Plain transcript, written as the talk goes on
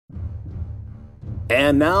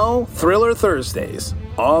And now, Thriller Thursdays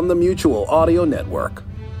on the Mutual Audio Network.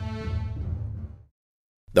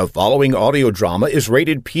 The following audio drama is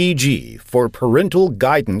rated PG for parental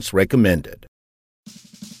guidance recommended.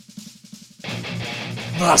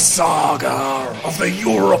 The Saga of the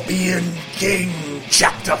European King,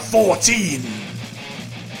 Chapter 14.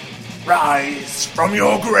 Rise from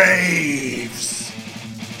your graves.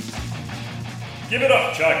 Give it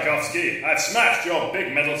up, Tchaikovsky. I've smashed your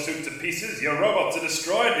big metal suit to pieces, your robots are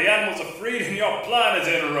destroyed, the animals are freed, and your plan is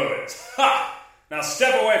in ruins. Ha! Now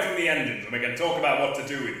step away from the engines and we can talk about what to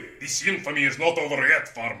do with you. This infamy is not over yet,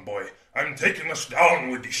 farm boy. I'm taking us down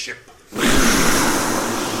with the ship.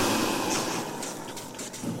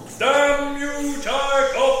 Damn you,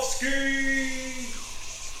 Tchaikovsky!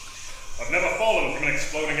 I've never fallen from an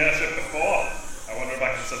exploding airship before. I wonder if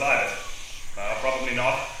I can survive it. Probably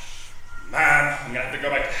not. Man, I'm gonna have to go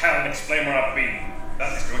back to hell and explain where I've been.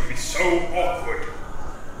 That is going to be so awkward.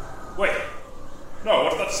 Wait. No,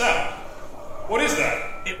 what's that sound? What is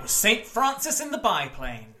that? It was St. Francis in the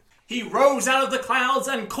biplane. He rose out of the clouds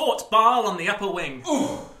and caught Baal on the upper wing.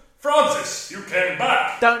 Ooh! Francis, you came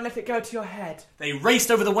back! Don't let it go to your head. They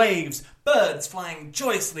raced over the waves, birds flying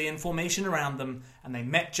joyously in formation around them, and they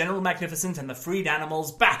met General Magnificent and the freed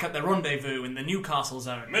animals back at the rendezvous in the Newcastle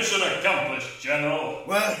zone. Mission accomplished, General.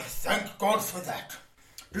 Well, thank God for that.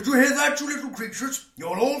 Did you hear that, you little creatures?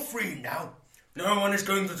 You're all free now. No one is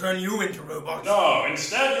going to turn you into robots. No,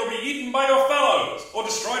 instead you'll be eaten by your fellows, or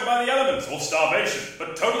destroyed by the elements, or starvation,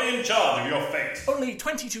 but totally in charge of your fate. Only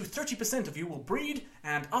 20 to 30% of you will breed,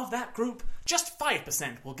 and of that group, just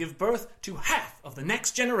 5% will give birth to half of the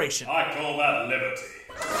next generation. I call that liberty.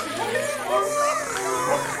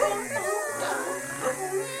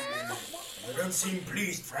 You don't seem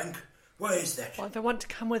pleased, Frank. Why is that? Well, they want to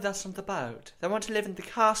come with us on the boat. They want to live in the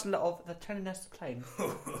castle of the Telenest Plain.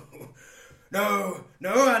 No,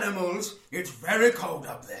 animals. It's very cold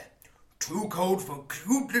up there. Too cold for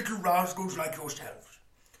cute little rascals like yourselves.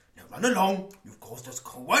 Now run along. You've caused us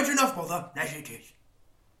quite enough bother as it is.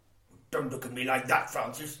 Don't look at me like that,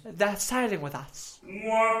 Francis. They're sailing with us.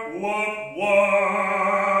 What?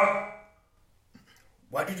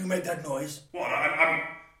 Why did you make that noise? What? I'm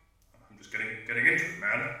just getting into it,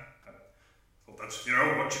 man. I thought that's,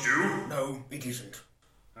 what you do. No, it isn't.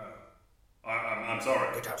 I'm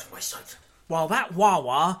sorry. Get out of my sight. While that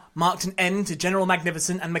wah-wah marked an end to General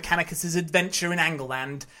Magnificent and Mechanicus's adventure in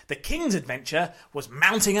Angleland, the King's adventure was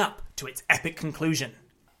mounting up to its epic conclusion.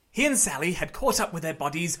 He and Sally had caught up with their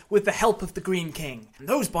bodies with the help of the Green King, and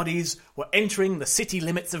those bodies were entering the city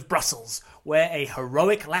limits of Brussels, where a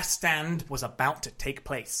heroic last stand was about to take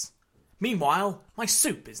place. Meanwhile, my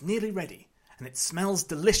soup is nearly ready, and it smells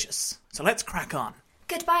delicious, so let's crack on.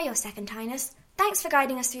 Goodbye, Your Second Highness. Thanks for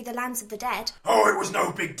guiding us through the lands of the dead. Oh, it was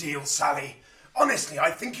no big deal, Sally. Honestly, I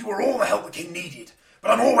think you were all the help the king needed, but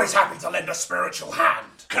I'm always happy to lend a spiritual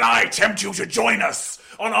hand. Can I tempt you to join us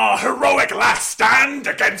on our heroic last stand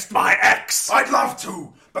against my ex? I'd love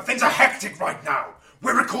to, but things are hectic right now.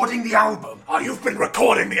 We're recording the album. Oh, you've been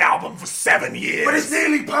recording the album for 7 years. But it's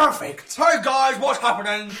nearly perfect. Hey guys, what's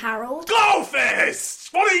happening? Harold?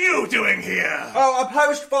 Glowfist! What are you doing here? Oh, I'm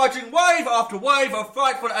post-fighting wave after wave of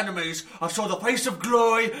frightful enemies. I saw the face of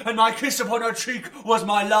glory, and my kiss upon her cheek was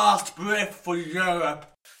my last breath for Europe.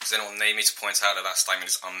 Does anyone need me to point out that statement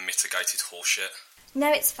is unmitigated horseshit?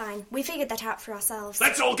 No, it's fine. We figured that out for ourselves.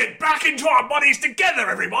 Let's all get back into our bodies together,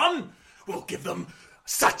 everyone! We'll give them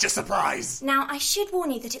such a surprise. Now, I should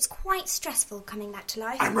warn you that it's quite stressful coming back to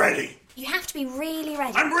life. I'm ready. You have to be really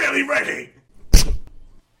ready. I'm really ready.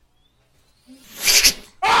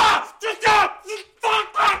 Ah!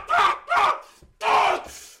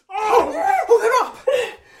 Oh, they're up!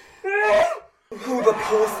 Oh, the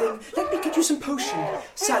poor thing. Let me get you some potion.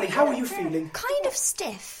 Sally, how are you feeling? Kind of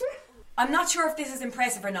stiff. I'm not sure if this is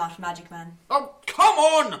impressive or not, Magic Man. Oh, come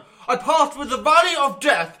on! I passed through the valley of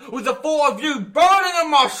death with the four of you burning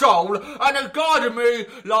in my soul, and it guided me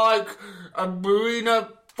like a marina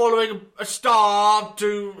following a star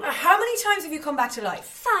to... How many times have you come back to life?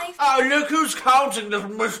 5. Look who's counting this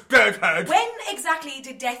Miss Deadhead. When exactly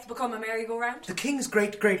did death become a merry-go-round? The king's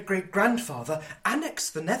great-great-great-grandfather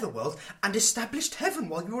annexed the Netherworld and established heaven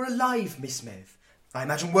while you were alive, Miss Mev. I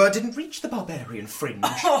imagine word didn't reach the barbarian fringe.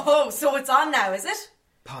 Oh, so it's on now, is it?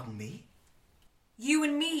 Pardon me? You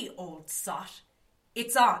and me, old sot.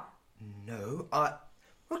 It's on. No,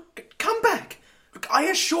 Look, come back. Look, I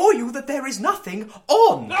assure you that there is nothing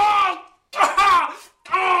on. Oh,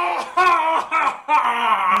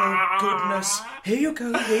 goodness. Here you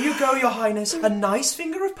go, Your Highness. A nice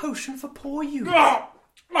finger of potion for poor you.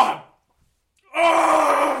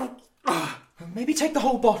 Maybe take the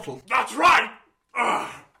whole bottle. That's right.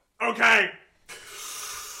 Okay.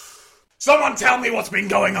 Someone tell me what's been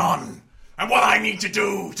going on, and what I need to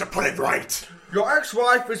do to put it right. Your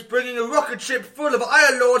ex-wife is bringing a rocket ship full of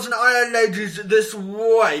Iron Lords and Iron Ladies this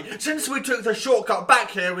way. Since we took the shortcut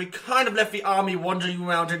back here, we kind of left the army wandering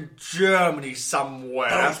around in Germany somewhere.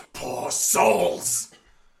 Those poor souls.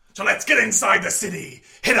 So let's get inside the city,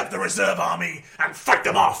 hit up the reserve army, and fight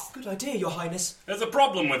them off. Good idea, Your Highness. There's a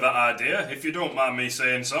problem with that idea, if you don't mind me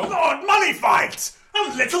saying so. Lord Money Fight!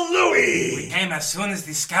 And little Louis! We came as soon as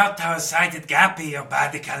the scout tower sighted Gappy, your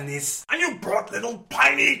badicalness. And you brought little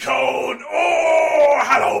Piney Cone! Oh,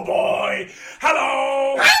 hello, boy!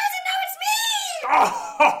 Hello! How does it know it's me?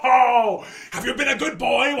 Oh, have you been a good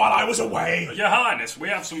boy while I was away? Your Highness, we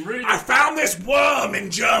have some really... I found this worm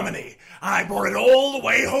in Germany. I brought it all the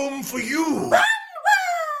way home for you.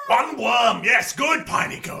 One worm, yes, good,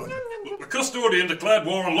 Piney Cone. The custodian declared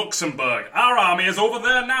war on Luxembourg. Our army is over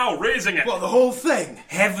there now, raising it. What, the whole thing?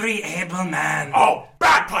 Every able man. Oh,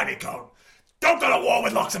 bad, Piney Cone. Don't go to war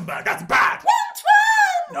with Luxembourg, that's bad.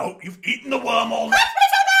 What worm? No, you've eaten the worm all night. Put me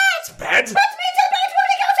to bed! Bed? Put me to bed when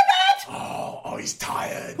we go to bed! Oh, he's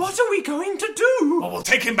tired. What are we going to do? Well, we'll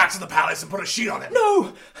take him back to the palace and put a sheet on him.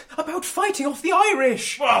 No, about fighting off the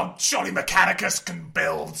Irish. Well, surely Mechanicus can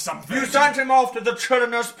build something. You sent him off to the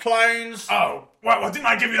Trinidad Plains. Oh, well, didn't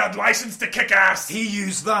I give you that license to kick ass? He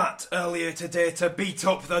used that earlier today to beat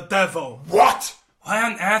up the devil. What? Why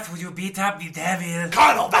on earth would you beat up the devil?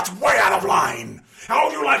 Colonel, that's way out of line. How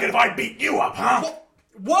would you like it if I beat you up, huh?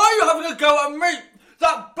 Why are you having a go at me?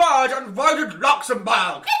 That bird invited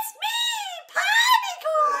Luxembourg. It's me,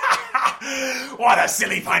 Piney Cone! What a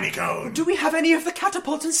silly Piney Cone. Do we have any of the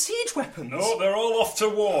catapult and siege weapons? No, they're all off to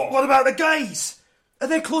war. What about the gays? Are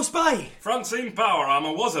they close by? Francine Power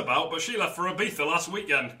Armour was about, but she left for Ibiza last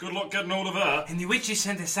weekend. Good luck getting hold of her. And the witchy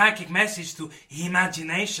sent a psychic message to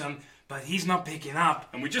Imagination, but he's not picking up.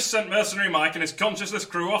 And we just sent Mercenary Mike and his consciousness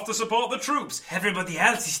crew off to support the troops. Everybody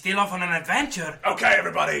else is still off on an adventure. Okay,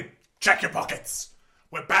 everybody, check your pockets.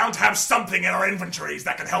 We're bound to have something in our inventories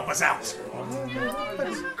that can help us out.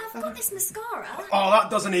 I've got this mascara. Oh, that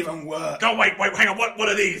doesn't even work. Oh, wait, hang on, what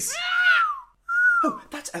are these? Oh,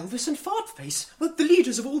 that's Elvis and Fartface, the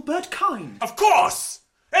leaders of all bird kind. Of course!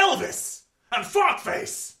 Elvis and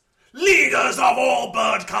Fartface, leaders of all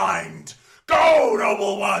bird kind. Go,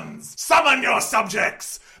 noble ones! Summon your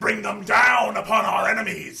subjects! Bring them down upon our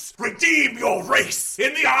enemies! Redeem your race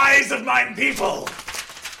in the eyes of mine people!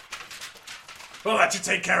 Well, that should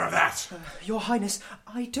take care of that. Your Highness,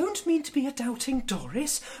 I don't mean to be a doubting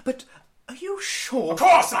Doris, but are you sure? Of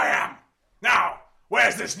course I am! Now,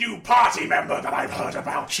 where's this new party member that I've heard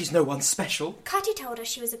about? She's no one special. Cutty told us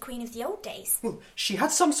she was a queen of the old days. Well, she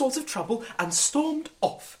had some sorts of trouble and stormed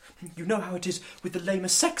off. You know how it is with the lamer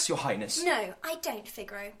sex, Your Highness. No, I don't,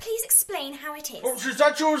 Figaro. Please explain how it is. Well, she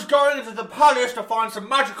said she was going into the palace to find some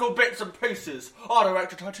magical bits and pieces. I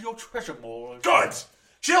directed her to your treasure mall. Good!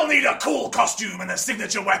 She'll need a cool costume and a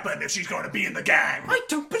signature weapon if she's going to be in the gang. I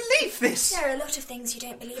don't believe this. There are a lot of things you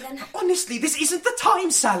don't believe in. Honestly, this isn't the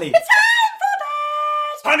time, Sally. The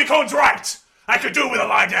time for bed! Pineycone's right. I could do with a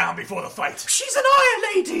lie down before the fight. She's an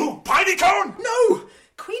Iron Lady. Who, Pineycone? No,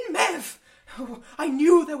 Queen Mev. Oh, I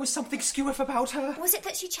knew there was something skewiff about her. Was it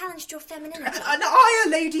that she challenged your femininity? An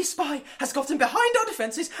Iron Lady spy has gotten behind our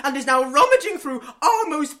defences and is now rummaging through our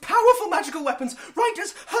most powerful magical weapons right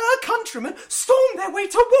as her countrymen storm their way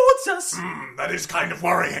towards us. That is kind of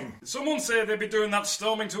worrying. Someone said they'd be doing that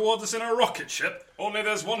storming towards us in a rocket ship, only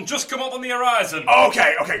there's one just come up on the horizon.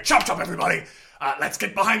 Okay, chop everybody. Let's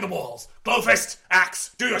get behind the walls. Glowfist,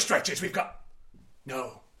 Axe, do your stretches. We've got...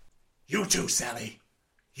 No. You too, Sally.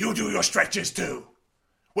 You do your stretches too.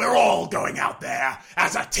 We're all going out there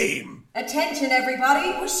as a team. Attention, everybody.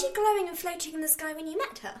 Was she glowing and floating in the sky when you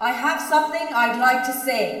met her? I have something I'd like to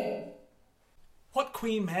say. What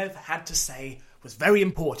Queen Mev had to say was very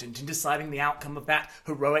important in deciding the outcome of that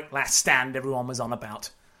heroic last stand everyone was on about.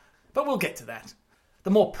 But we'll get to that.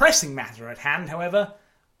 The more pressing matter at hand, however,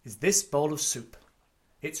 is this bowl of soup.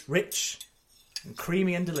 It's rich and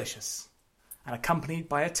creamy and delicious, and accompanied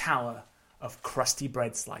by a tower of crusty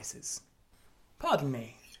bread slices. Pardon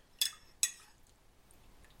me.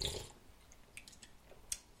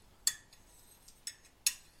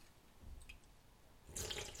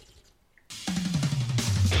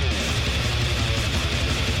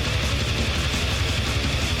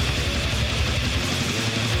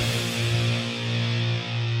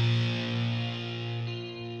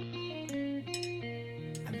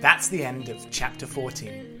 And that's the end of Chapter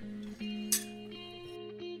 14.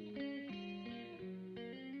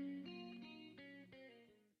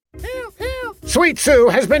 Sweet Sue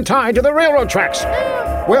has been tied to the railroad tracks.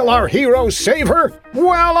 Will our hero save her?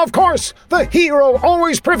 Well, of course! The hero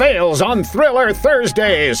always prevails on Thriller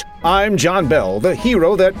Thursdays! I'm John Bell, the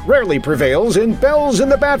hero that rarely prevails in Bells in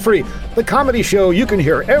the Bat Free, the comedy show you can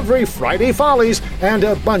hear every Friday Follies and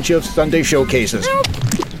a bunch of Sunday showcases.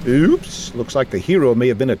 Oops, looks like the hero may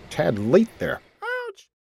have been a tad late there.